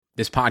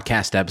This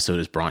podcast episode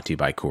is brought to you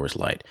by Coors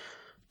Light.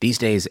 These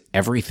days,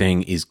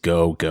 everything is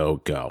go, go,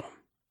 go.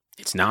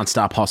 It's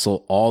nonstop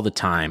hustle all the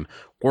time.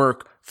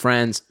 Work,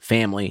 friends,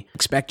 family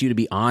expect you to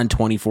be on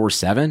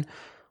 24/7.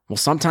 Well,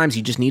 sometimes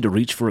you just need to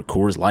reach for a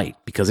Coors Light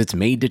because it's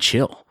made to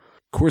chill.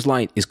 Coors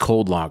Light is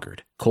cold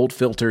lagered, cold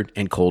filtered,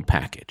 and cold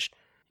packaged.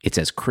 It's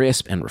as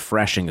crisp and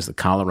refreshing as the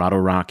Colorado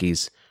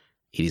Rockies.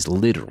 It is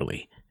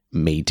literally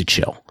made to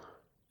chill.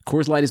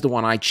 Coors Light is the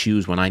one I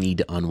choose when I need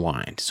to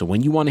unwind. So when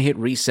you want to hit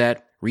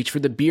reset, reach for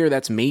the beer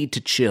that's made to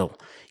chill.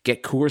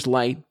 Get Coors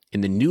Light in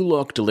the new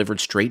look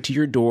delivered straight to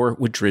your door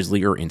with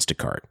Drizzly or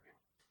Instacart.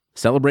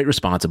 Celebrate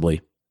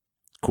responsibly.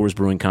 Coors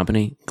Brewing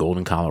Company,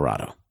 Golden,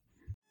 Colorado.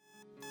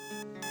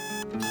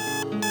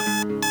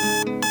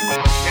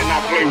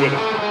 Cannot play with him.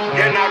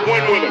 Cannot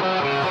win with him.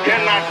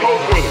 Cannot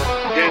coach with him.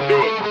 Can't do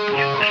it.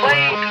 You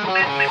play to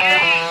win the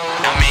game.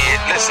 I mean,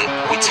 listen,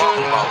 we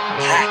talking about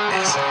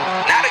practice.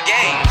 Not a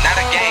game, not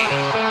a game,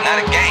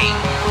 not a game.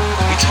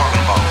 We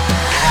talking about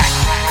practice.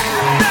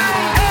 Down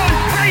goes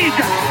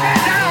Frazier.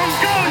 Down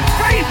goes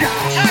Frazier.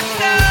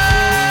 Touchdown!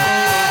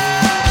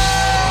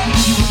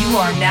 You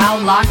are now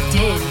locked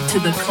in to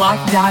the Clock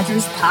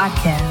Dodgers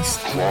podcast.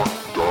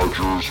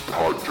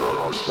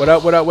 What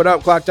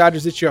up, Clock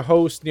Dodgers? It's your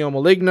host, Neil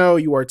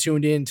Maligno. You are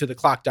tuned in to the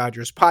Clock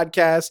Dodgers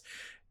podcast.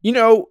 You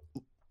know,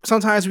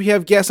 sometimes we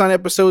have guests on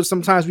episodes.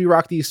 Sometimes we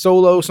rock these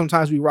solo.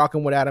 Sometimes we rock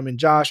them with Adam and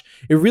Josh.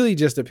 It really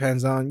just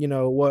depends on,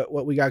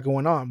 what we got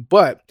going on.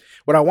 But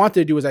what I wanted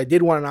to do is I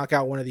did want to knock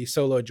out one of these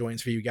solo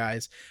joints for you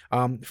guys.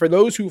 For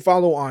those who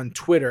follow on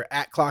Twitter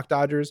at Clock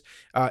Dodgers,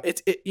 whether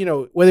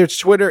it's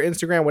Twitter,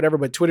 Instagram, whatever,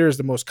 but Twitter is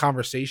the most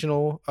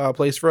conversational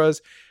place for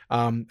us.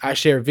 I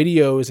share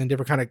videos and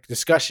different kind of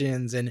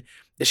discussions, and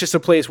it's just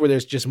a place where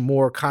there's just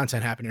more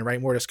content happening,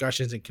 right? More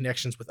discussions and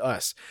connections with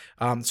us.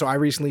 So I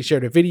recently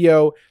shared a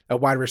video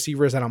of wide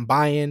receivers that I'm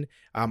buying.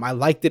 I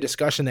liked the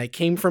discussion that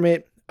came from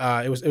it.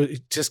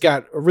 It just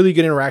got a really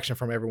good interaction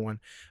from everyone.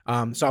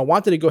 So I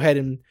wanted to go ahead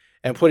and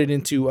put it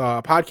into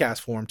podcast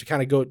form to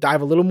kind of go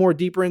dive a little more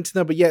deeper into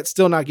them, but yet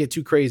still not get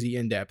too crazy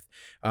in depth.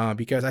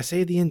 Because I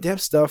say the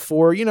in-depth stuff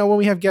for, when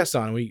we have guests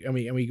on, and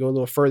we go a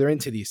little further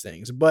into these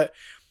things. But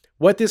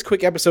what this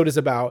quick episode is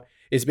about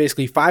is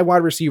basically 5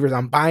 wide receivers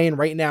I'm buying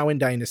right now in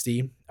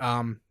Dynasty.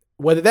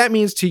 Whether that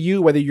means to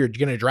you, whether you're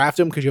going to draft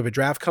them because you have a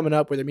draft coming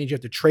up, whether it means you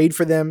have to trade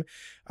for them,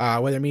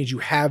 whether it means you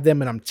have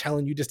them and I'm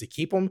telling you just to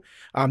keep them.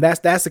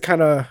 That's the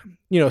kind of,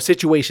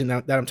 situation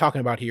that I'm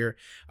talking about here.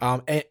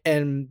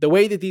 And the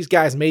way that these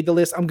guys made the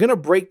list, I'm going to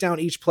break down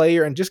each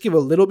player and just give a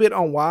little bit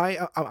on why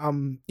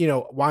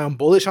why I'm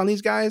bullish on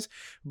these guys.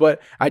 But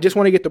I just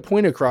want to get the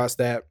point across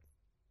that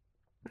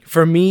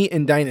for me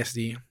in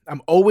Dynasty,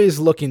 I'm always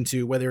looking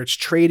to, whether it's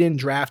trading,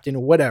 drafting,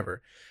 or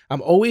whatever,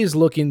 I'm always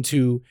looking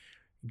to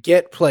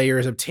get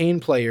players,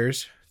 obtain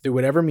players through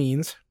whatever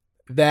means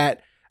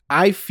that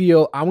I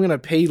feel I'm going to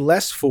pay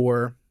less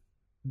for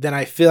than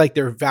I feel like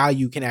their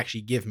value can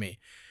actually give me.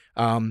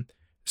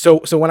 So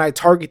when I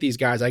target these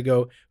guys, I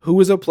go, who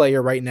is a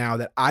player right now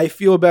that I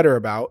feel better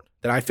about,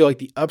 that I feel like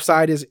the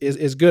upside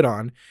is good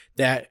on,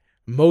 that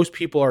most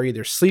people are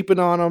either sleeping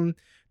on them,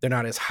 they're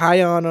not as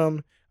high on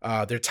them,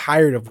 they're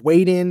tired of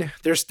waiting.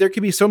 There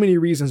could be so many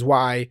reasons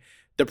why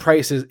the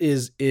price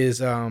is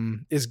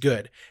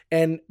good.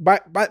 And by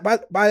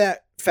that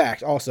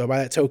fact, also by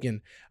that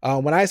token,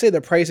 when I say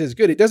the price is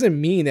good, it doesn't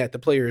mean that the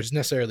player is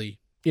necessarily,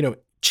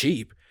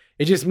 cheap.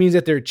 It just means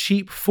that they're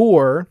cheap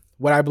for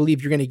what I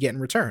believe you're going to get in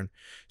return.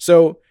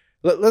 So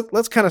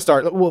let's kind of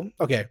start. Well,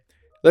 okay,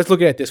 let's look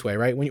at it this way,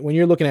 right? When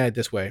you're looking at it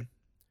this way,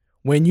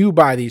 when you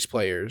buy these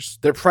players,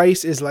 the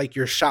price is like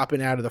you're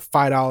shopping out of the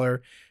 $5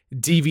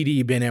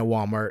 DVD bin at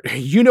Walmart.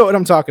 You know what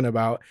I'm talking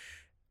about.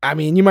 I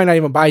mean, you might not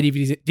even buy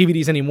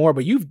DVDs anymore,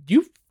 but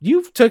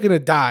you've taken a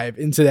dive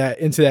into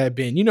that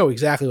bin. You know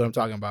exactly what I'm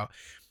talking about.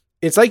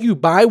 It's like you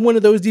buy one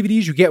of those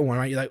DVDs, you get one,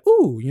 right? You're like,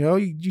 ooh,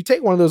 you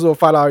take one of those little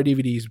 $5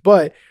 DVDs,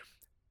 but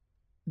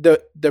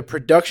the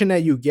production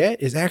that you get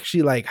is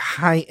actually like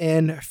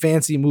high-end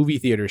fancy movie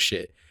theater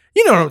shit.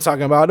 You know what I'm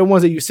talking about. The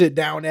ones that you sit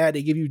down at,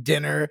 they give you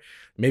dinner,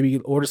 maybe you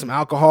order some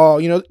alcohol,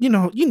 you know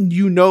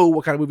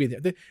what kind of movie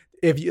they're.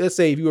 Let's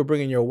say if you were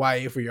bringing your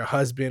wife or your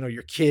husband or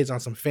your kids on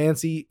some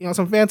fancy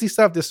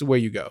stuff, this is where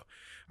you go.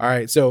 All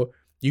right. So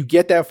you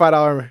get that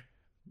 $5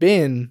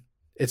 bin.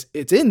 It's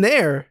in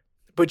there,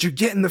 but you're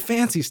getting the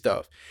fancy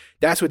stuff.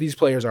 That's what these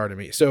players are to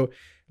me. So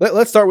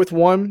let's start with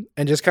one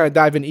and just kind of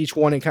dive in each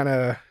one and kind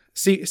of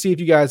see if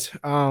you guys,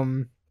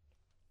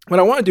 what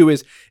I want to do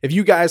is if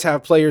you guys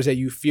have players that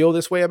you feel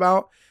this way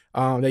about,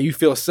 that you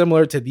feel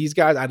similar to these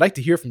guys, I'd like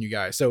to hear from you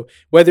guys. So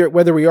whether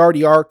we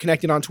already are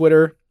connected on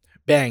Twitter,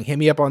 bang, hit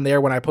me up on there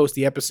when I post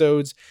the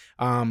episodes.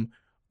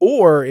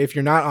 Or if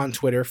you're not on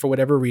Twitter for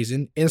whatever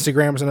reason,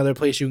 Instagram is another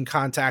place you can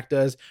contact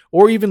us,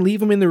 or even leave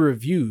them in the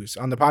reviews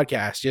on the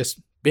podcast.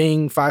 Just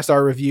Bing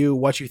 5-star review,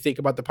 what you think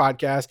about the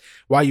podcast,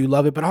 why you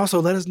love it, but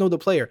also let us know the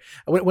player.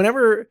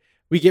 Whenever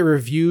we get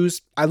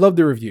reviews, I love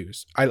the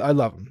reviews. I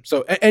love them.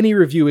 So any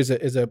review is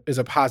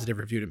a positive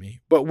review to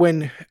me. But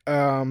when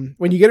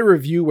you get a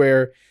review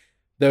where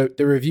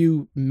the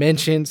review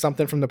mentioned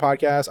something from the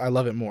podcast, I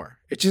love it more.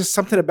 It's just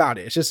something about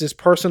it. It's just this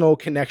personal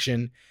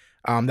connection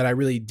that I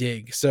really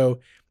dig. So,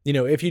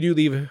 if you do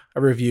leave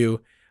a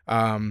review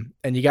and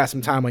you got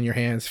some time on your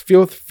hands,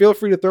 feel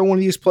free to throw one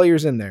of these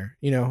players in there,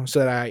 so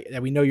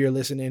that we know you're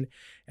listening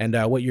and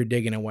what you're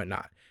digging and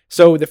whatnot.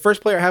 So the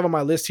first player I have on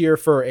my list here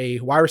for a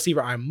wide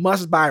receiver I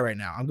must buy right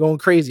now. I'm going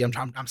crazy.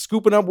 I'm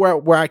scooping up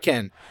where I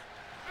can.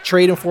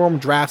 Trading for him,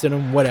 drafting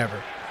him,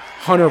 whatever.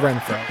 Hunter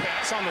Renfrow.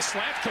 Pass on the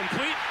slant,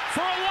 complete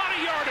for a lot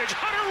of yardage.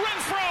 Hunter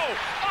Renfrow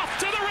off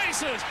to the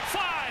races.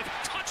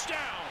 5,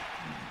 touchdown.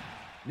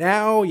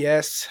 Now,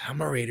 yes,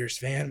 I'm a Raiders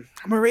fan.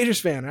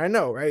 I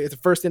know, right? The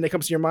first thing that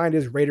comes to your mind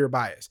is Raider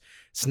bias.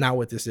 It's not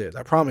what this is.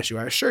 I promise you.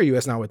 I assure you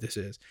it's not what this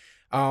is.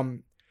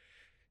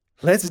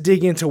 Let's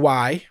dig into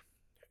why.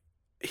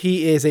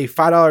 He is a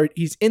 $5.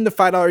 He's in the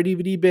 $5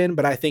 DVD bin,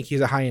 but I think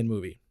he's a high-end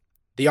movie.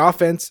 The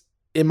offense,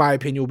 in my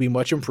opinion, will be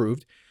much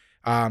improved.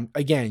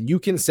 Again, you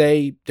can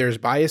say there's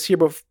bias here,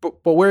 but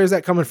where is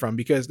that coming from?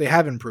 Because they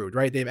have improved,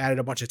 right? They've added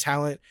a bunch of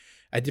talent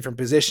at different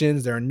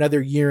positions. They're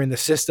another year in the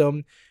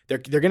system. They're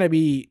going to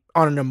be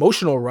on an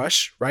emotional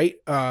rush, right?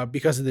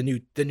 Because of the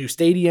new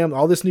stadium,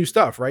 all this new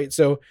stuff, right?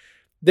 So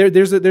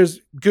there's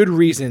good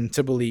reason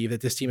to believe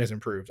that this team has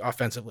improved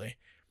offensively.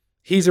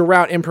 He's a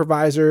route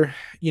improviser.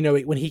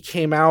 When he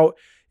came out,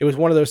 it was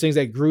one of those things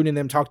that Gruden and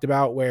them talked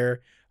about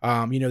where,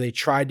 they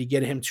tried to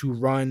get him to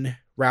run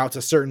routes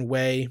a certain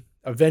way.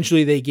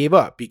 Eventually they gave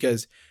up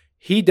because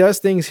he does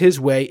things his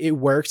way. It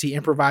works. He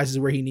improvises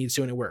where he needs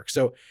to, and it works.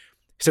 So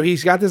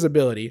he's got this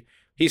ability.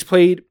 He's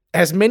played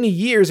as many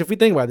years. If we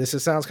think about this, it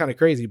sounds kind of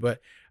crazy, but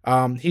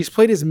he's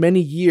played as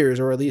many years,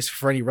 or at least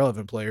for any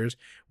relevant players,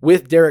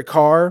 with Derek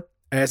Carr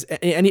as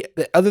any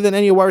other than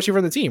any wide receiver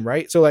on the team,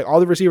 right? So like all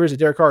the receivers that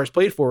Derek Carr has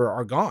played for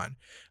are gone.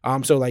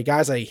 So like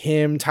guys like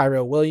him,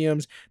 Tyrell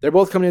Williams, they're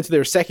both coming into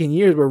their second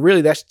years, but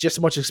really that's just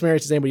as much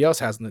experience as anybody else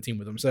has on the team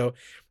with them. So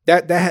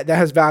that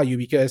has value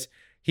because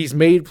he's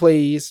made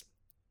plays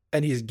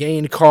and he's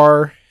gained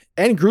Carr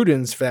and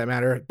Gruden's, for that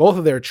matter, both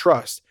of their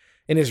trust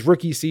in his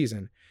rookie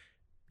season.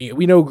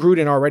 We know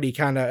Gruden already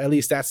kind of, at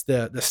least that's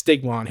the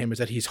stigma on him, is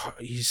that he's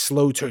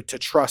slow to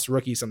trust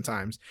rookies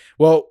sometimes.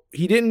 Well,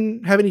 he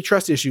didn't have any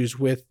trust issues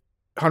with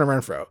Hunter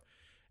Renfrow,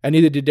 and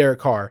neither did Derek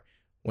Carr.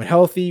 When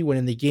healthy, when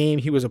in the game,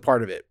 he was a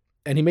part of it,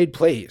 and he made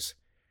plays,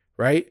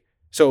 right?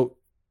 So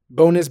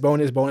bonus,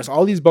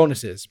 all these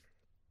bonuses.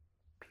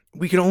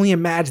 We can only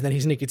imagine that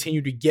he's going to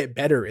continue to get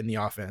better in the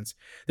offense.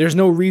 There's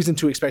no reason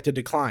to expect a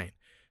decline.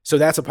 So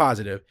that's a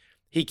positive.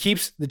 He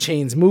keeps the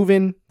chains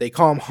moving. They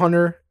call him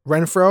Hunter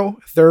Renfrow,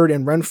 third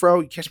and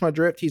Renfrow. You catch my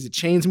drift? He's a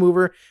chains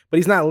mover, but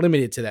he's not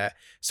limited to that.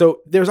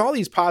 So there's all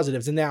these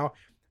positives. And now,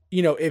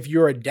 if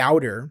you're a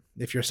doubter,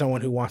 if you're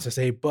someone who wants to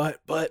say, but,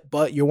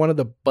 you're one of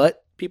the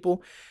but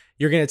people,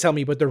 you're going to tell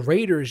me, but the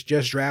Raiders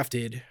just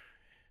drafted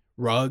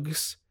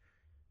Ruggs,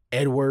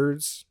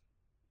 Edwards.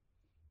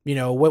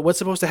 What's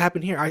supposed to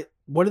happen here?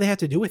 What do they have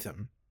to do with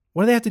him?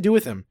 What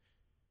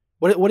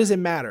does it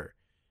matter?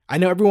 I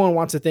know everyone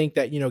wants to think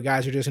that,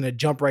 guys are just going to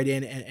jump right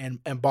in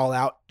and ball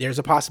out. There's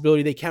a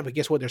possibility they can, but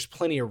guess what? There's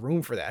plenty of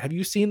room for that. Have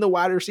you seen the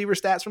wide receiver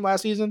stats from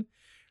last season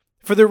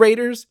for the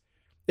Raiders?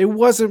 It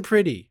wasn't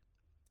pretty.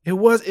 It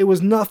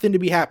was nothing to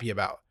be happy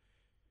about.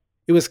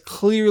 It was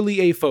clearly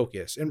a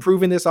focus,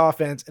 improving this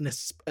offense and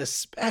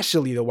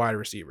especially the wide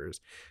receivers.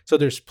 So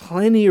there's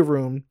plenty of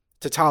room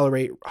to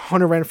tolerate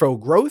Hunter Renfrow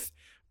growth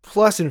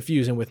plus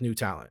infusing with new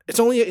talent.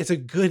 It's a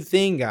good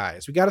thing,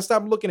 guys. We got to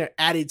stop looking at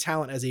added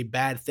talent as a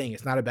bad thing.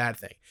 It's not a bad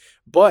thing.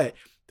 But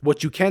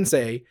what you can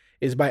say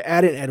is by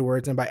adding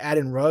Edwards and by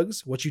adding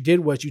Ruggs, what you did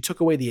was you took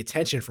away the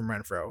attention from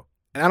Renfrow.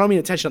 And I don't mean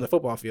attention on the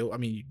football field. I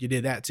mean, you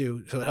did that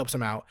too, so it helps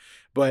him out.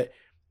 But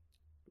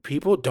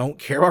people don't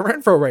care about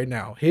Renfrow right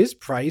now. His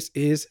price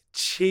is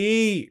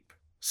cheap.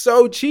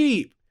 So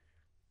cheap.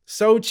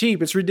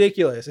 It's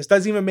ridiculous. This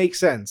doesn't even make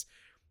sense.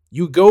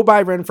 You go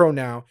buy Renfrow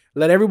now.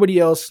 Let everybody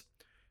else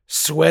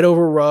sweat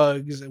over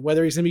Ruggs,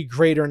 whether he's going to be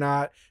great or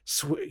not.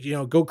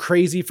 Go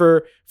crazy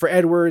for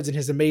Edwards and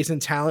his amazing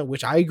talent,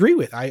 which I agree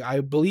with. I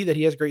believe that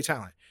he has great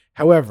talent.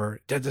 However,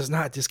 that does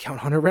not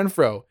discount Hunter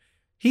Renfrow.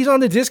 He's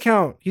on the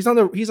discount. He's on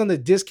the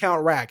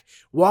discount rack.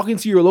 Walk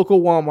into your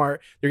local Walmart,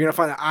 you're going to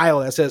find an aisle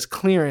that says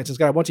clearance. It's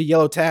got a bunch of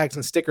yellow tags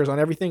and stickers on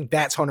everything.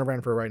 That's Hunter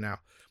Renfrow right now.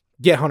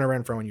 Get Hunter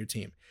Renfrow on your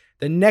team.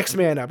 The next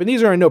man up, and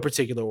these are in no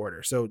particular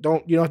order, so you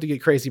don't have to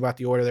get crazy about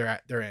the order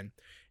they're in.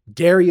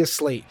 Darius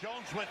Slayton.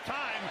 Jones with time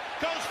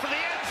goes for the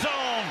end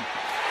zone,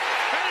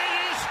 and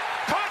it is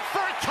caught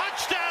for a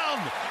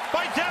touchdown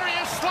by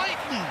Darius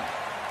Slayton.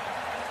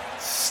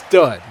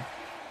 Stud.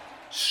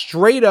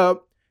 Straight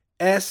up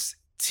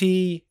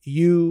STUD.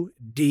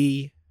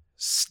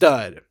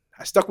 Stud.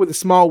 I stuck with a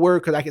small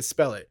word because I could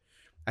spell it.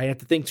 I didn't have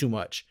to think too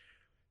much.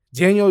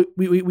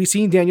 We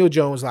seen Daniel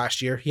Jones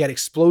last year. He had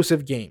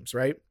explosive games,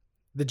 right?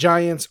 The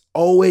Giants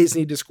always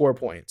need to score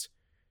points.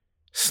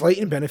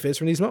 Slayton benefits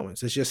from these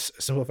moments. It's just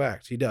a simple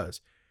fact. He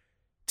does.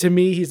 To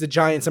me, he's the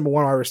Giants' number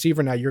one wide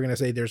receiver. Now you're going to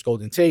say there's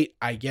Golden Tate.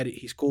 I get it.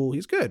 He's cool.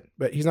 He's good.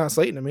 But he's not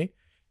Slayton to me.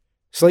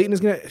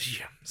 Slayton's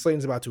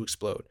about to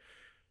explode.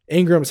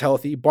 Ingram's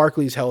healthy,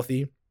 Barkley's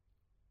healthy,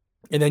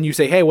 and then you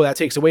say, hey, well, that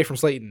takes away from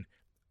Slayton.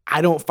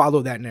 I don't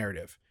follow that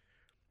narrative.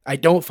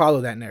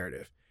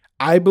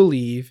 I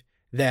believe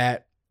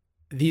that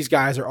these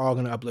guys are all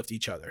going to uplift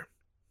each other.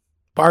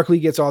 Barkley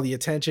gets all the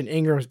attention.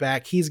 Ingram's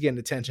back. He's getting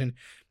attention.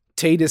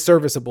 Tate is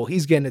serviceable.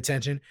 He's getting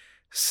attention.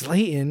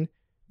 Slayton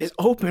is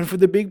open for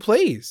the big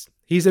plays.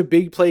 He's a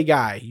big play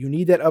guy. You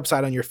need that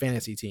upside on your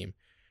fantasy team.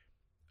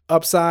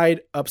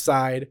 Upside.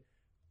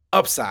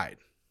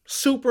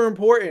 Super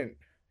important.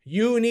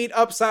 You need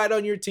upside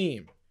on your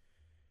team.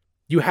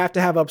 You have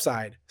to have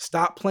upside.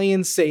 Stop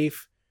playing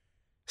safe.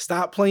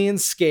 Stop playing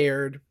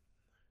scared.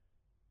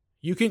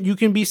 You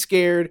can be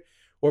scared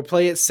or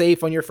play it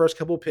safe on your first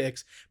couple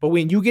picks, but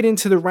when you get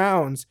into the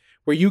rounds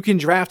where you can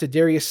draft a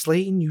Darius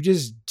Slayton, you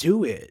just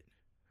do it.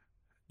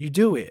 You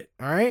do it,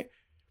 all right?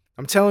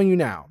 I'm telling you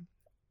now,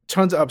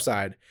 tons of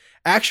upside.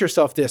 Ask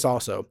yourself this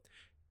also.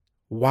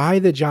 Why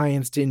the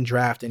Giants didn't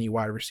draft any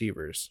wide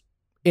receivers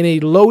in a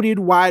loaded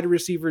wide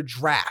receiver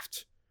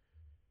draft?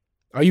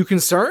 Are you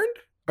concerned?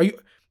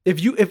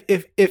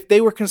 If they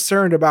were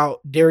concerned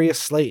about Darius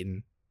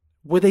Slayton,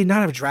 would they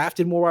not have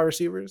drafted more wide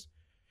receivers?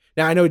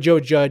 Now, I know Joe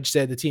Judge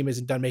said the team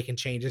isn't done making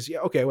changes.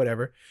 Yeah, okay,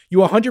 whatever. You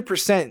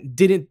 100%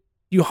 didn't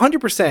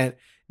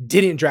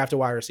draft a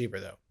wide receiver,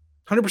 though.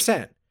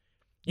 100%.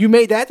 You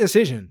made that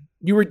decision.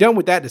 You were done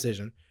with that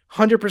decision.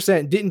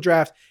 100% didn't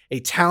draft a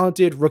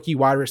talented rookie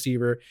wide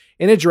receiver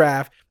in a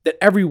draft that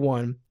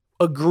everyone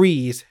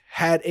agrees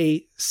had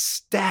a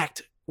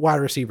stacked wide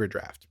receiver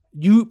draft.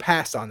 You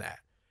passed on that.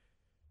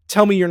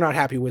 Tell me you're not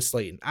happy with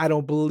Slayton. I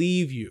don't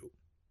believe you.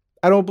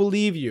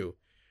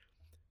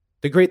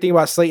 The great thing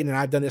about Slayton, and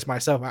I've done this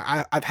myself,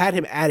 I've had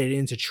him added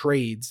into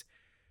trades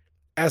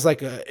as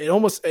like it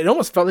almost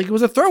felt like it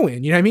was a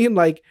throw-in. You know what I mean?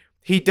 Like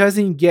he's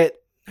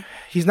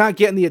not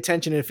getting the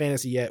attention in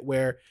fantasy yet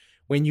where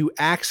when you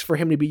ask for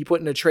him to be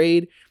put in a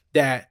trade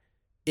that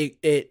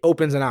it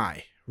opens an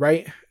eye,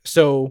 right?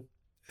 So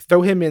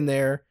throw him in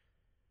there.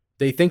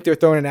 They think they're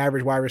throwing an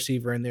average wide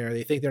receiver in there.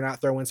 They think they're not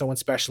throwing someone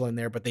special in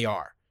there, but they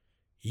are.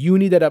 You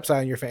need that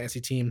upside on your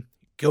fantasy team.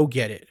 Go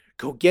get it.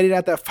 Go get it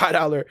at that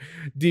 $5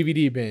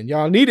 DVD bin.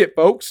 Y'all need it,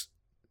 folks.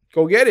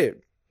 Go get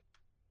it.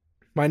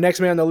 My next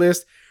man on the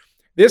list,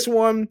 this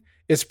one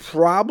is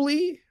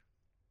probably,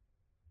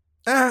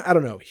 I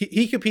don't know.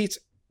 He competes.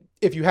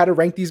 If you had to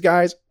rank these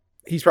guys,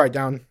 he's probably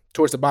down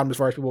towards the bottom as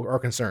far as people are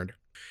concerned.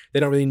 They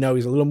don't really know.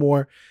 He's a little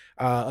more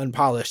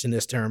unpolished in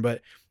this term,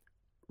 but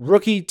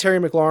rookie Terry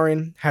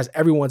McLaurin has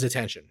everyone's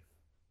attention.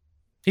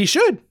 He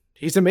should.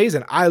 He's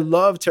amazing. I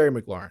love Terry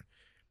McLaurin.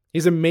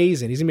 He's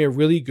amazing. He's going to be a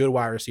really good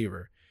wide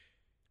receiver.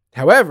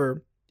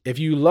 However, if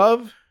you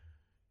love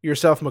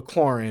yourself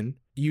McLaurin,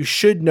 you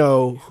should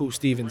know who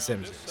Steven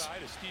Sims is.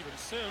 Steven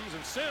Sims,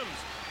 and Sims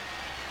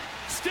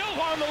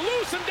still on the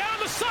loose and down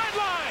the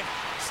sideline.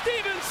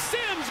 Steven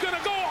Sims going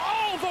to go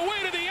all the way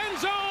to the end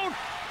zone.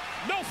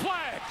 No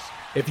flags.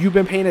 If you've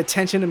been paying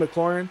attention to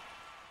McLaurin,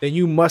 then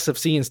you must have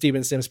seen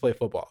Steven Sims play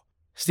football.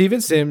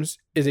 Steven Sims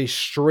is a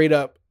straight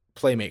up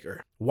playmaker.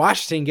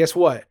 Washington, guess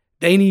what?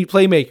 They need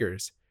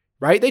playmakers,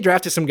 right? They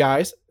drafted some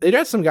guys. I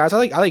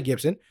like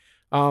Gibson.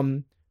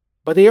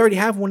 But they already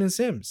have one in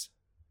Sims.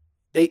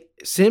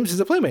 Sims is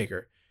a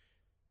playmaker.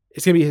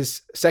 It's going to be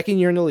his second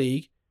year in the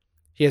league.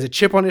 He has a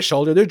chip on his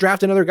shoulder. They're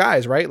drafting other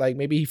guys, right? Like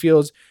maybe he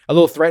feels a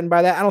little threatened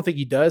by that. I don't think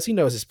he does. He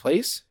knows his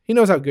place. He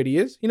knows how good he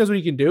is. He knows what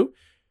he can do.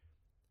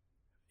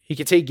 He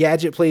can take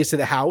gadget plays to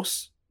the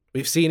house.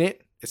 We've seen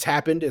it. It's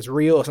happened. It's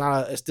real.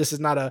 This is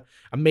not a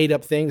made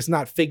up thing. It's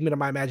not figment of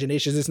my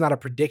imagination. It's not a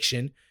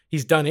prediction.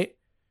 He's done it.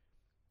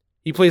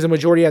 He plays a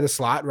majority of the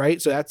slot,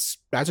 right? So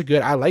that's a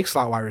good. I like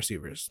slot wide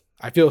receivers.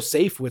 I feel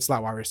safe with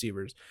slot wide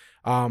receivers.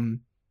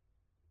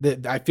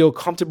 I feel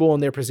comfortable in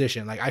their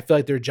position. Like I feel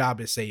like their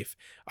job is safe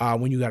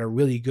when you got a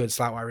really good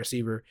slot wide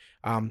receiver.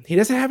 He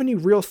doesn't have any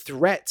real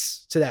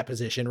threats to that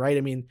position, right?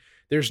 I mean,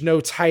 there's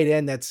no tight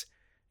end that's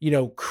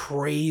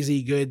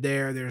crazy good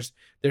there.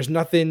 There's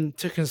nothing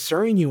to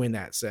concern you in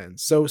that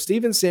sense. So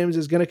Steven Sims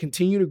is going to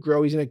continue to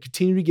grow. He's going to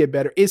continue to get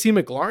better. Is he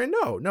McLaurin?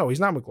 No,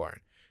 he's not McLaurin.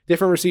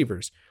 Different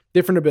receivers.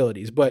 Different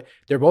abilities, but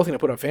they're both going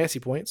to put up fantasy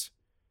points.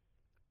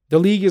 The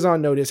league is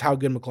on notice how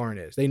good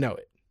McLaurin is. They know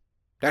it.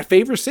 That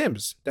favors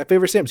Sims.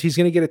 He's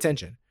going to get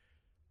attention.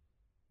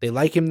 They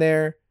like him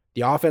there.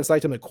 The offense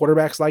liked him. The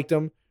quarterbacks liked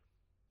him.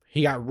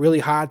 He got really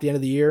hot at the end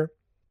of the year.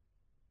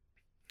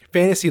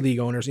 Fantasy league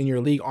owners in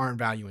your league aren't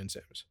valuing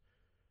Sims.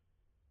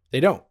 They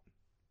don't.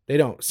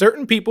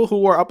 Certain people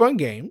who are up on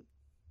game,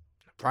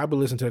 probably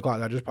listen to the Clock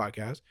Dodgers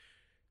podcast,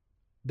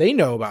 they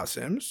know about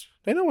Sims.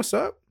 They know what's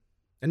up.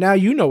 And now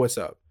you know what's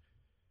up.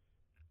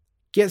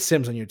 Get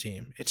Sims on your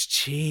team. It's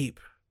cheap.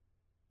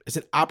 It's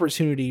an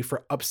opportunity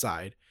for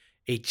upside.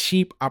 A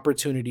cheap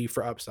opportunity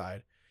for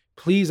upside.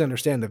 Please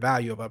understand the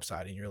value of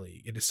upside in your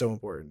league. It is so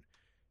important.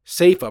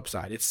 Safe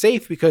upside. It's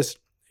safe because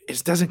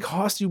it doesn't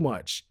cost you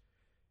much.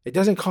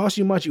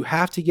 You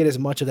have to get as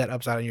much of that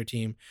upside on your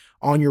team,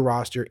 on your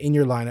roster, in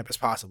your lineup as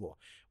possible.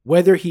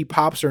 Whether he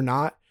pops or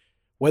not,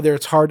 whether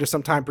it's hard to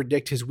sometimes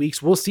predict his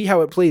weeks, we'll see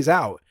how it plays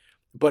out.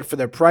 But for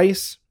the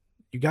price,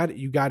 You got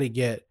to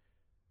get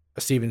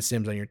a Steven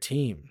Sims on your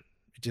team.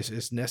 It just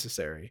is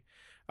necessary.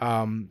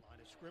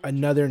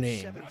 Another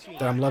name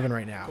that I'm loving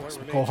right now is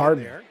Mecole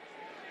Hardman.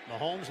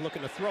 Mahomes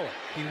looking to throw it.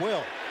 He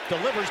will.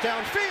 Delivers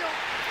downfield.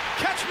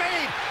 Catch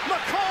made.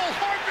 Mecole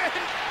Hardman.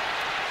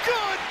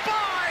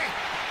 Goodbye.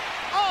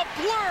 A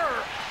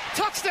blur.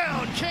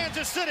 Touchdown,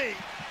 Kansas City.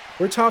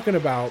 We're talking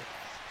about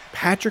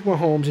Patrick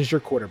Mahomes is your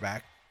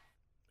quarterback.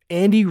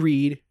 Andy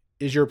Reid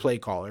is your play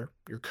caller,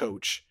 your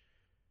coach.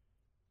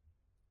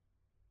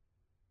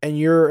 And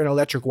you're an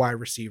electric wide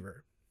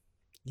receiver.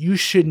 You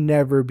should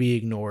never be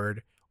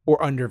ignored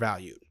or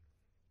undervalued.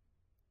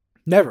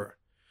 Never.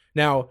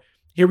 Now,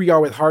 here we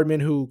are with Hardman,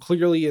 who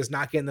clearly is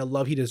not getting the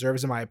love he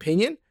deserves, in my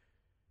opinion.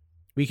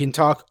 We can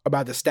talk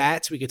about the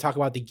stats. We can talk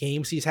about the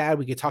games he's had.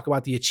 We can talk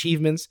about the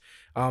achievements.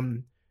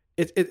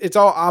 It's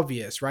all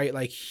obvious, right?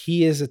 Like,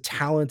 he is a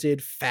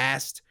talented,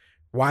 fast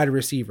wide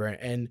receiver.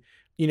 And,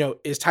 you know,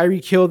 is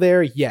Tyreek Hill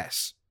there?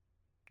 Yes.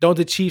 Don't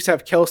the Chiefs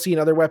have Kelsey and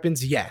other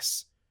weapons?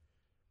 Yes.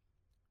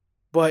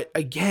 But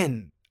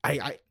again,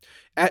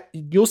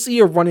 you'll see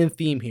a running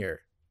theme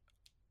here.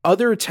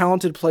 Other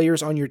talented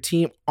players on your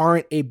team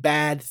aren't a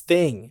bad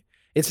thing.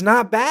 It's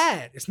not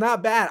bad. It's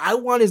not bad. I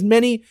want as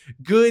many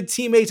good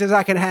teammates as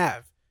I can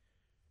have.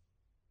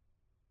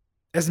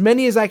 As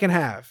many as I can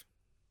have.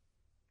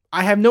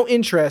 I have no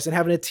interest in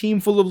having a team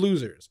full of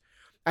losers.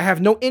 I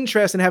have no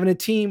interest in having a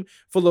team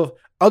full of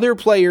other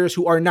players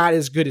who are not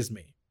as good as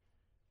me.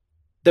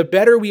 The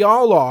better we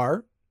all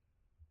are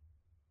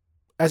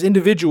as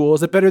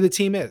individuals, the better the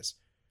team is.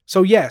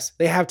 So yes,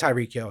 they have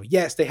Tyreek Hill.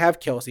 Yes, they have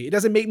Kelsey. It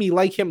doesn't make me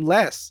like him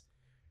less.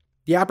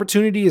 The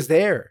opportunity is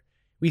there.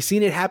 We've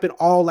seen it happen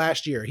all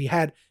last year. He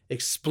had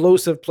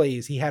explosive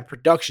plays. He had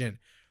production.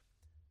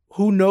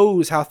 Who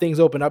knows how things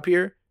open up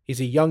here?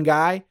 He's a young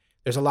guy.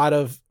 There's a lot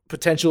of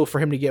potential for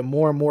him to get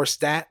more and more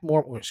snaps.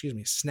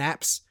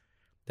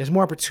 There's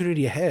more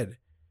opportunity ahead.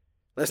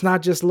 Let's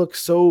not just look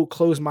so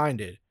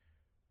close-minded.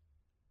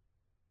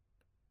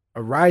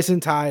 A rising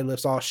tide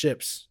lifts all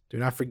ships. Do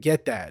not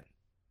forget that.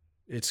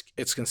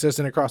 It's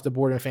consistent across the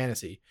board in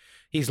fantasy.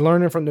 He's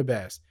learning from the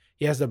best.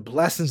 He has the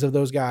blessings of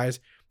those guys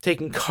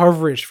taking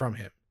coverage from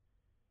him.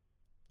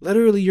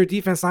 Literally, your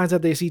defense lines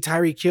up. They see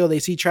Tyreek Hill. They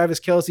see Travis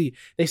Kelce.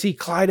 They see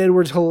Clyde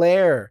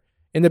Edwards-Helaire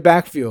in the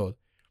backfield.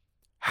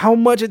 How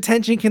much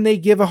attention can they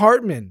give a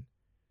Hardman?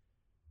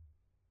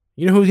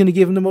 You know who's going to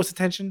give him the most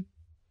attention?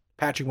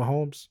 Patrick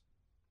Mahomes.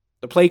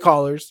 The play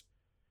callers.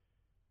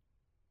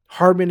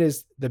 Hardman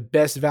is the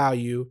best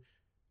value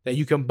that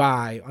you can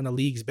buy on the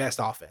league's best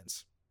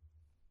offense.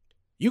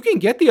 You can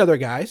get the other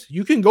guys.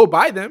 You can go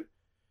buy them.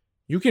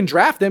 You can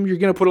draft them. You're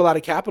going to put a lot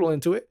of capital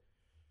into it.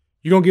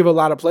 You're going to give a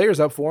lot of players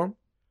up for him.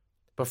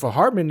 But for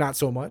Hardman, not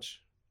so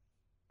much.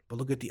 But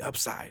look at the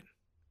upside.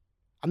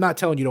 I'm not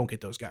telling you don't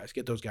get those guys.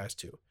 Get those guys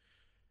too.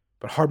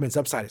 But Hardman's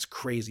upside is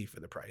crazy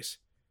for the price.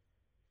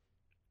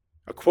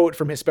 A quote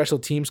from his special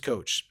teams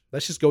coach.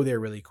 Let's just go there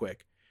really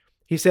quick.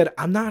 He said,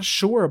 "I'm not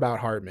sure about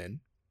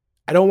Hardman.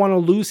 I don't want to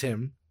lose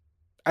him.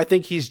 I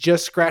think he's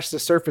just scratched the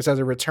surface as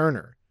a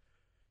returner.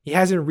 He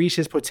hasn't reached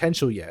his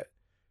potential yet.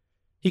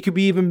 He could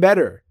be even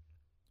better.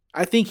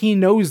 I think he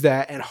knows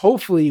that, and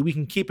hopefully we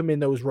can keep him in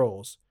those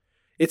roles.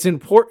 It's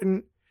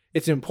important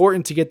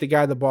to get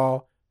the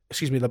ball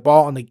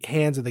on the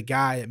hands of the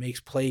guy that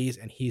makes plays,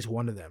 and he's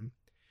one of them."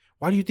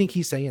 Why do you think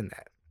he's saying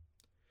that?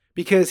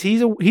 Because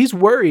he's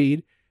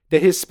worried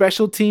that his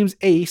special teams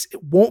ace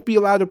won't be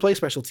allowed to play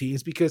special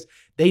teams because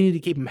they need to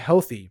keep him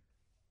healthy.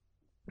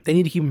 They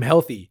need to keep him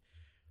healthy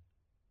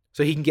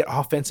so he can get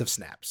offensive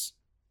snaps.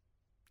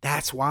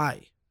 That's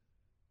why.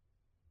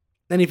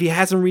 And if he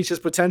hasn't reached his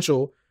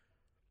potential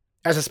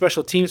as a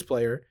special teams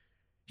player,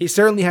 he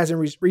certainly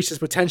hasn't reached his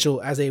potential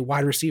as a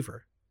wide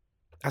receiver,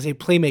 as a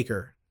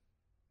playmaker,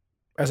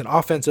 as an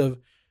offensive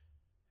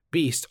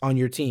beast on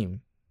your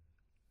team.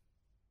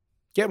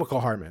 Get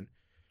Mecole Hardman.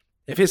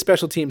 If his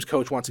special teams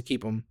coach wants to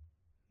keep him,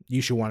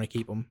 you should want to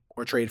keep him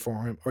or trade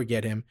for him or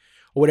get him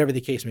or whatever the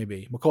case may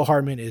be. Mecole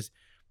Hardman is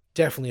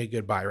definitely a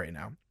good buy right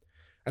now.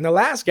 And the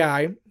last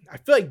guy, I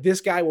feel like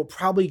this guy will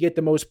probably get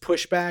the most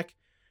pushback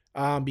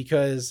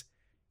because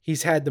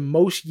he's had the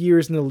most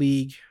years in the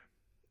league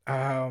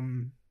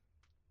and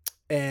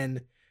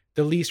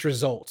the least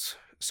results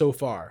so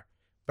far.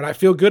 But I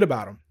feel good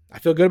about him.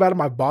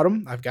 I've bought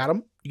him. I've got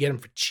him. You get him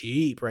for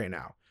cheap right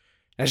now.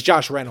 That's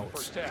Josh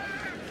Reynolds.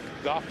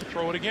 Goff to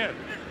throw it again.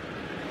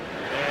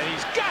 And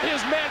he's got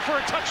his man for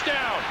a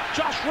touchdown.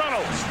 Josh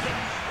Reynolds.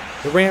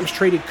 The Rams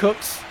traded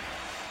Cooks.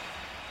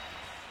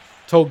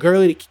 Told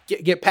Gurley to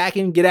get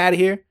packing, get out of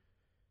here.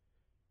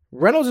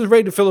 Reynolds is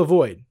ready to fill a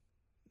void,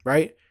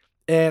 right?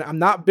 And I'm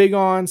not big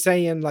on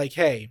saying like,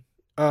 hey,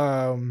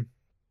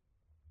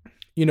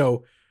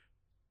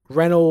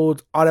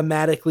 Reynolds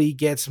automatically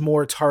gets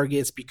more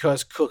targets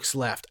because Cooks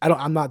left.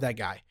 I'm not that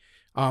guy.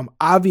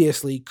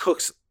 Obviously,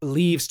 Cooks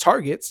leaves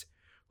targets.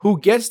 Who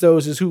gets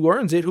those is who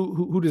earns it,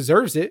 who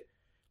deserves it.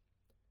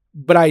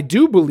 But I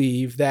do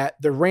believe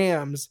that the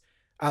Rams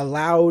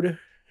allowed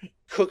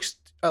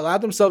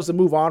themselves to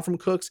move on from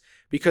Cooks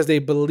because they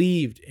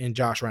believed in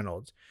Josh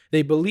Reynolds.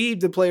 They believe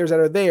the players that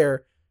are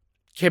there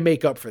can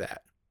make up for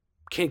that,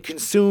 can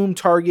consume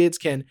targets,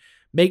 can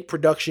make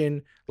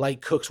production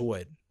like Cooks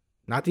would.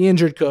 Not the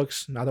injured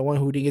Cooks, not the one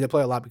who didn't get to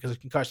play a lot because of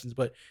concussions,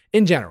 but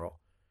in general.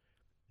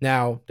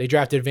 Now, they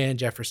drafted Van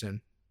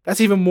Jefferson.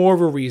 That's even more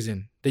of a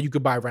reason that you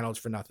could buy Reynolds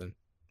for nothing.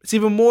 It's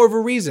even more of a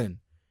reason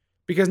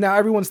because now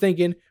everyone's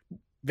thinking,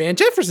 Van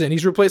Jefferson,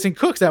 he's replacing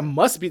Cooks. That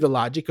must be the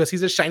logic because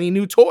he's a shiny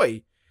new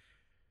toy.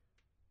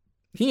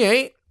 He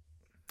ain't.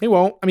 He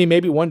won't. I mean,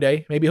 maybe one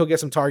day. Maybe he'll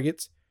get some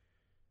targets.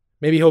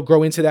 Maybe he'll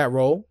grow into that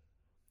role.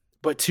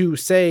 But to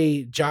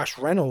say Josh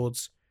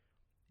Reynolds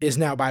is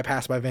now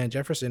bypassed by Van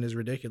Jefferson is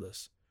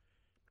ridiculous.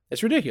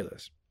 It's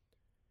ridiculous.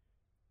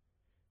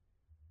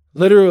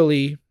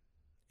 Literally,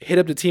 hit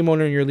up the team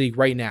owner in your league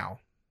right now.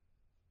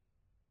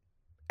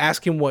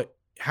 Ask him what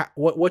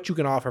you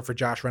can offer for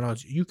Josh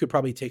Reynolds. You could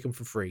probably take him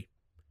for free.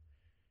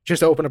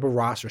 Just to open up a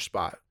roster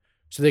spot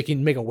so they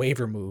can make a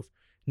waiver move.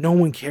 No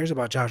one cares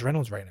about Josh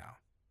Reynolds right now.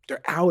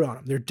 They're out on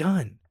him. They're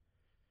done.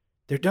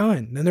 They're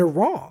done. And they're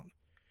wrong.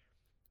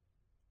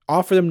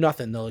 Offer them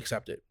nothing. They'll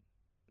accept it.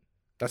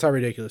 That's how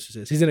ridiculous this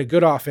is. He's in a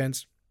good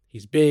offense.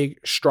 He's big,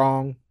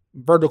 strong,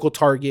 vertical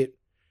target.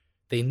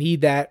 They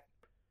need that.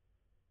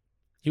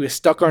 He was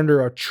stuck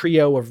under a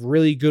trio of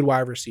really good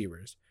wide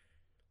receivers.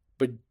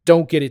 But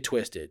don't get it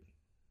twisted.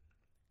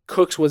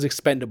 Cooks was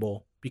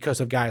expendable because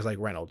of guys like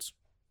Reynolds.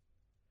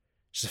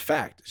 It's just a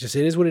fact. It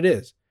is what it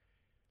is.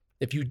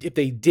 If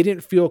they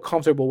didn't feel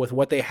comfortable with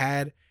what they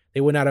had,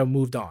 they would not have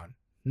moved on.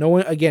 No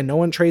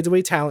one trades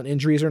away talent,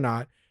 injuries or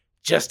not,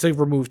 just to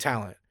remove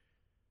talent.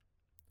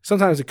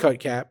 Sometimes a cut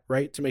cap,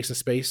 right, to make some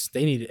space.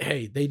 They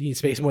need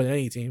space more than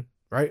any team,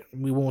 right?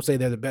 We won't say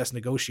they're the best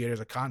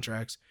negotiators of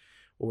contracts,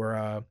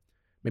 or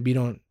maybe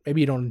you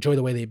don't enjoy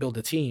the way they build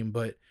a team.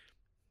 But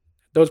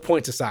those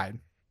points aside,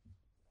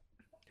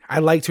 I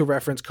like to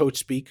reference coach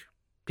speak.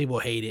 People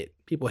hate it.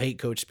 People hate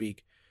coach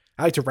speak.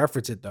 I like to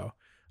reference it though.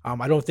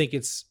 I don't think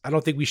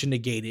we should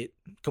negate it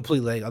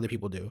completely like other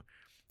people do.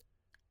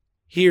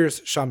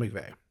 Here's Sean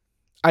McVay.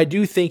 I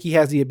do think he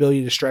has the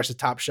ability to stretch the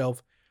top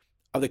shelf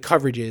of the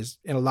coverages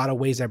in a lot of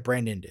ways that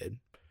Brandon did.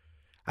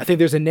 I think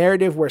there's a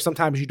narrative where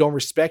sometimes you don't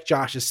respect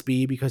Josh's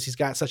speed because he's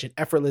got such an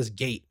effortless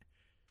gait.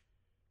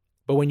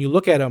 But when you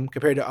look at him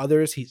compared to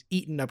others, he's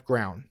eaten up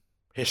ground.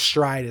 His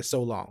stride is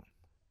so long.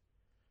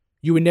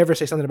 You would never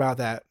say something about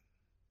that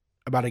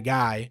about a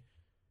guy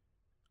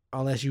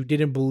unless you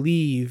didn't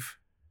believe.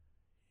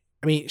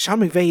 I mean,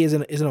 Sean McVay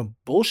isn't a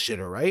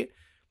bullshitter, right?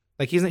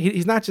 Like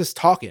he's not just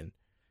talking.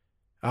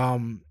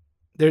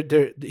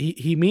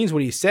 He means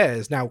what he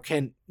says. Now,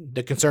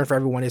 the concern for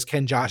everyone is,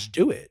 can Josh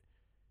do it?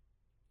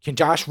 Can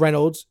Josh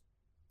Reynolds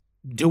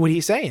do what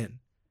he's saying?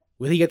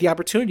 Will he get the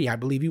opportunity? I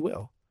believe he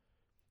will.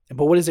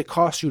 But what does it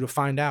cost you to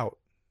find out?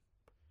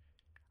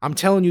 I'm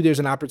telling you there's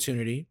an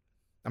opportunity.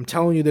 I'm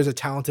telling you there's a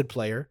talented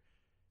player.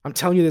 I'm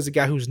telling you there's a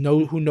guy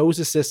who knows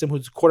the system,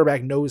 whose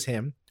quarterback knows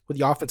him, who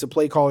the offensive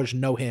play callers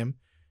know him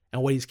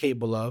and what he's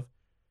capable of.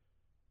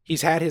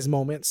 He's had his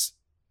moments,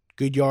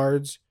 good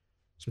yards,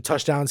 some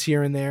touchdowns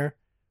here and there,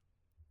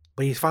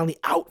 but he's finally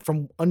out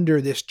from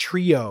under this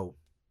trio,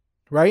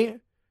 right?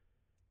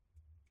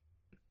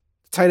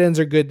 Tight ends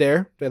are good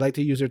there. They like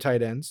to use their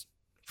tight ends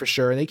for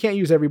sure. And they can't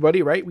use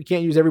everybody, right? We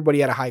can't use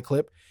everybody at a high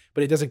clip,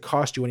 but it doesn't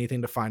cost you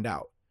anything to find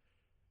out.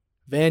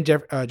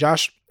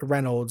 Josh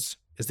Reynolds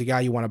is the guy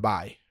you want to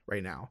buy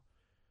right now.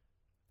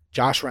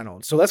 Josh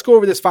Reynolds. So let's go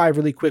over this 5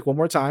 really quick one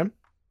more time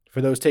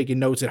for those taking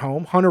notes at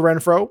home. Hunter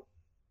Renfrow,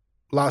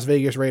 Las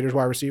Vegas Raiders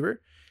wide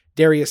receiver.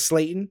 Darius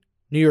Slayton,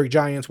 New York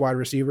Giants wide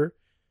receiver.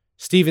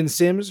 Steven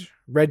Sims,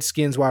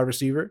 Redskins wide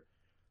receiver.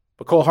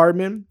 Mecole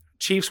Hardman,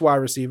 Chiefs wide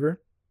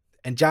receiver.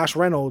 And Josh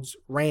Reynolds,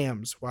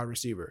 Rams wide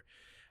receiver.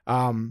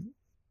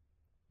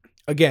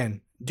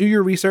 Again, do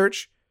your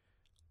research.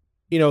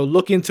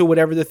 Look into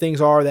whatever the things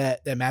are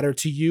that matter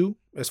to you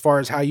as far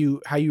as how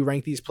you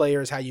rank these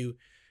players, how you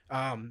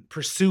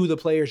pursue the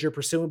players you're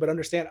pursuing. But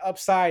understand,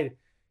 upside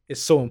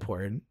is so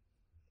important.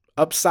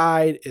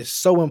 Upside is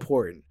so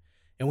important.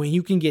 And when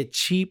you can get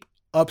cheap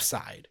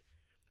upside,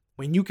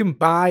 when you can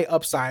buy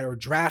upside or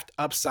draft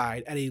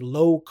upside at a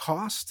low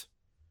cost,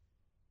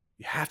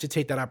 you have to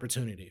take that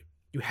opportunity.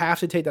 You have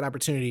to take that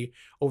opportunity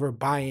over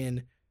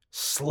buying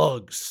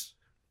slugs.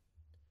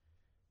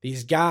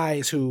 These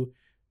guys who,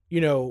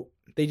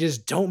 they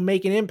just don't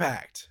make an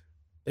impact.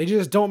 They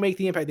just don't make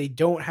the impact. They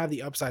don't have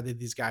the upside that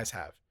these guys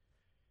have.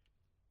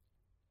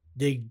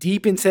 Dig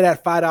deep into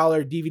that $5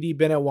 DVD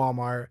bin at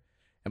Walmart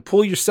and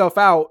pull yourself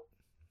out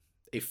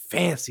a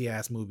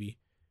fancy-ass movie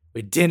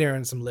with dinner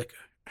and some liquor.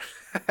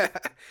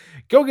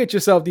 Go get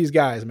yourself these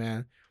guys,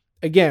 man.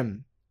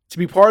 Again, to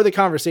be part of the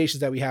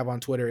conversations that we have on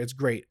Twitter, it's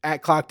great.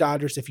 At Clock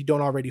Dodgers, if you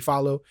don't already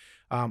follow,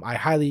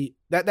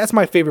 that's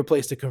my favorite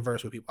place to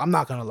converse with people. I'm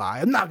not going to lie.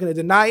 I'm not going to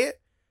deny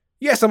it.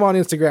 Yes, I'm on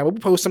Instagram. We'll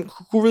post some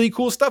really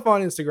cool stuff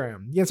on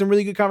Instagram. Get some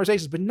really good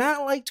conversations, but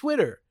not like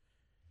Twitter.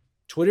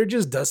 Twitter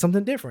just does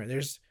something different.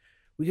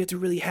 We get to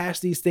really hash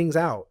these things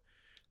out.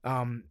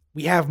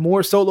 We have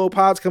more solo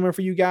pods coming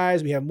for you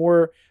guys. We have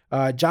more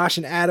Josh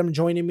and Adam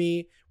joining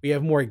me. We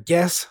have more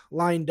guests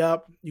lined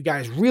up. You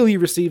guys really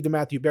received the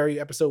Matthew Berry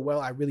episode well.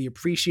 I really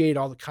appreciate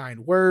all the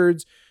kind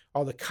words,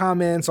 all the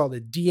comments, all the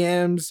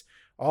DMs,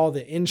 all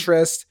the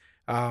interest.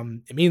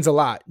 It means a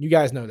lot. You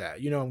guys know that.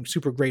 I'm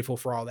super grateful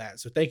for all that.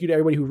 So thank you to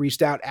everybody who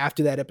reached out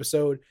after that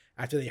episode,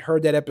 after they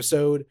heard that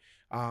episode.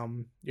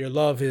 Your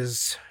love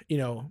is,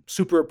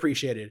 super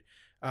appreciated.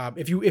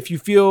 If you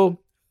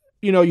feel,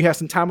 you have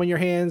some time on your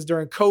hands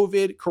during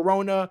COVID,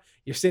 Corona,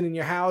 you're sitting in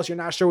your house, you're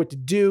not sure what to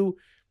do,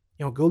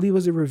 go leave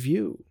us a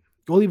review.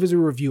 Go leave us a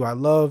review. I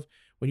love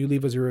when you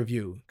leave us a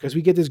review because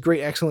we get this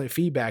great, excellent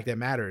feedback that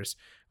matters.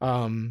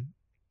 And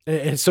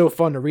it's so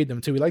fun to read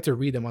them too. We like to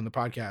read them on the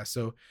podcast.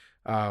 So,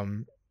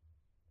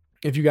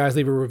 if you guys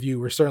leave a review,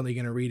 we're certainly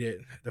going to read it.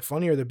 The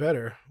funnier, the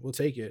better. We'll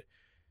take it.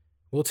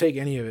 We'll take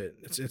any of it.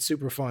 It's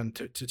super fun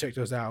to check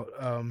those out.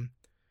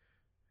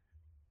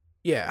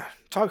 Yeah,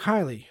 talk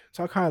highly.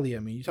 I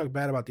mean, you talk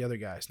bad about the other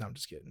guys. No, I'm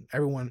just kidding.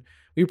 Everyone,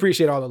 we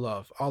appreciate all the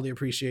love, all the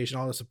appreciation,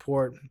 all the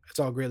support. It's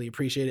all greatly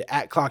appreciated.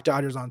 At Clock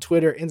Dodgers on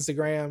Twitter,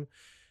 Instagram.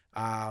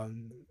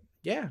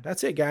 Yeah,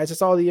 that's it, guys.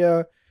 That's all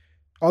the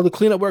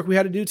cleanup work we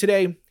had to do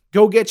today.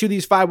 Go get you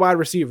these 5 wide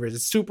receivers.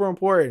 It's super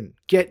important.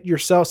 Get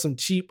yourself some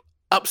cheap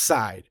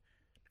upside.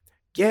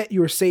 Get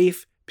your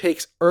safe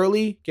picks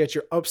early. Get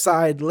your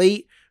upside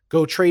late.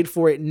 Go trade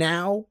for it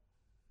now.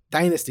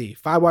 Dynasty,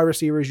 5 wide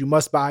receivers you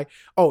must buy.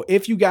 Oh,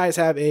 if you guys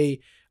have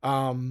a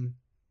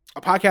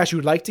podcast you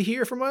would like to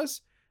hear from us,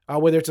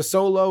 whether it's a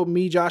solo,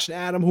 me, Josh, and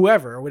Adam,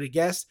 whoever, or with a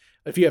guest,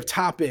 if you have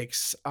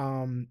topics,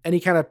 any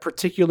kind of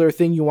particular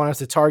thing you want us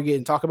to target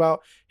and talk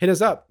about, hit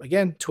us up.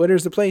 Again,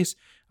 Twitter's the place.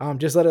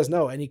 Just let us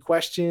know. Any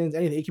questions,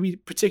 anything. It can be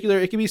particular.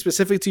 It can be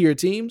specific to your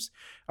teams,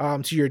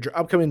 to your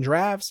upcoming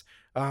drafts,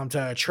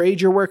 to a trade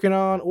you're working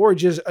on, or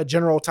just a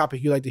general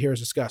topic you'd like to hear us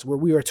discuss, where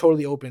we are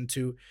totally open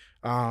to,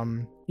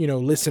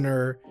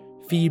 listener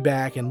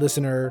feedback and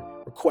listener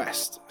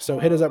requests. So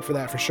hit us up for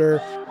that for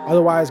sure.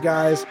 Otherwise,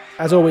 guys,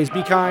 as always,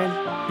 be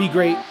kind, be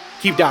great,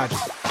 keep dodging.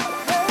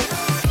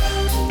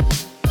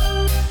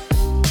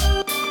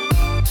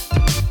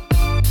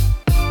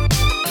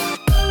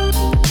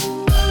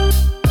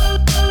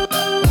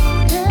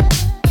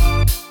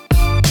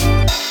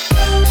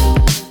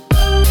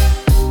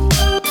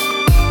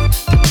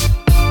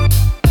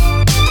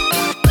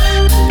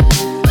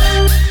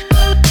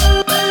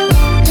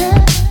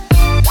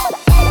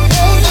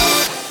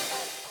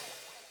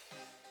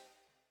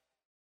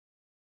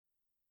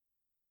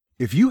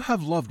 If you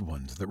have loved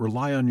ones that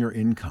rely on your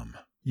income,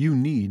 you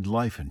need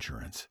life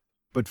insurance.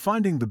 But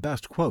finding the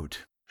best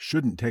quote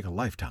shouldn't take a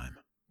lifetime.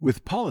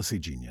 With Policy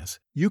Genius,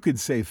 you could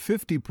save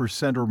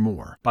 50% or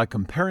more by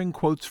comparing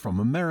quotes from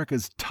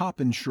America's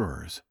top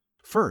insurers.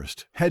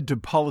 First, head to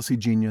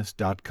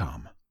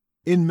PolicyGenius.com.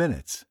 In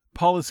minutes,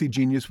 Policy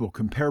Genius will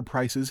compare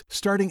prices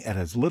starting at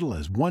as little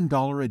as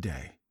 $1 a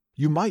day.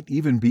 You might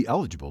even be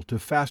eligible to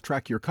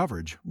fast-track your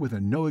coverage with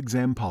a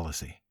no-exam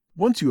policy.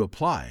 Once you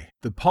apply,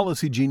 the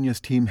Policy Genius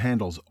team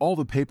handles all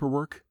the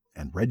paperwork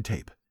and red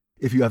tape.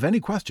 If you have any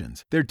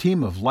questions, their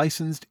team of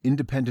licensed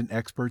independent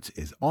experts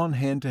is on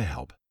hand to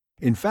help.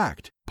 In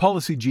fact,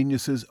 Policy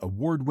Genius's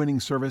award-winning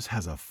service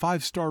has a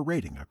 5-star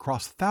rating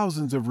across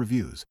thousands of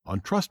reviews on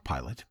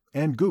Trustpilot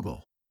and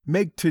Google.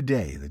 Make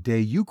today the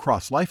day you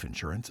cross life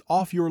insurance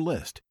off your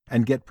list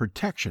and get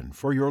protection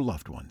for your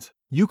loved ones.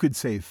 You could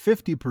save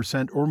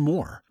 50% or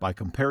more by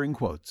comparing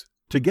quotes.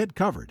 To get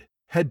covered,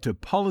 head to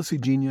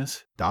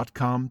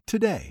PolicyGenius.com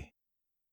today.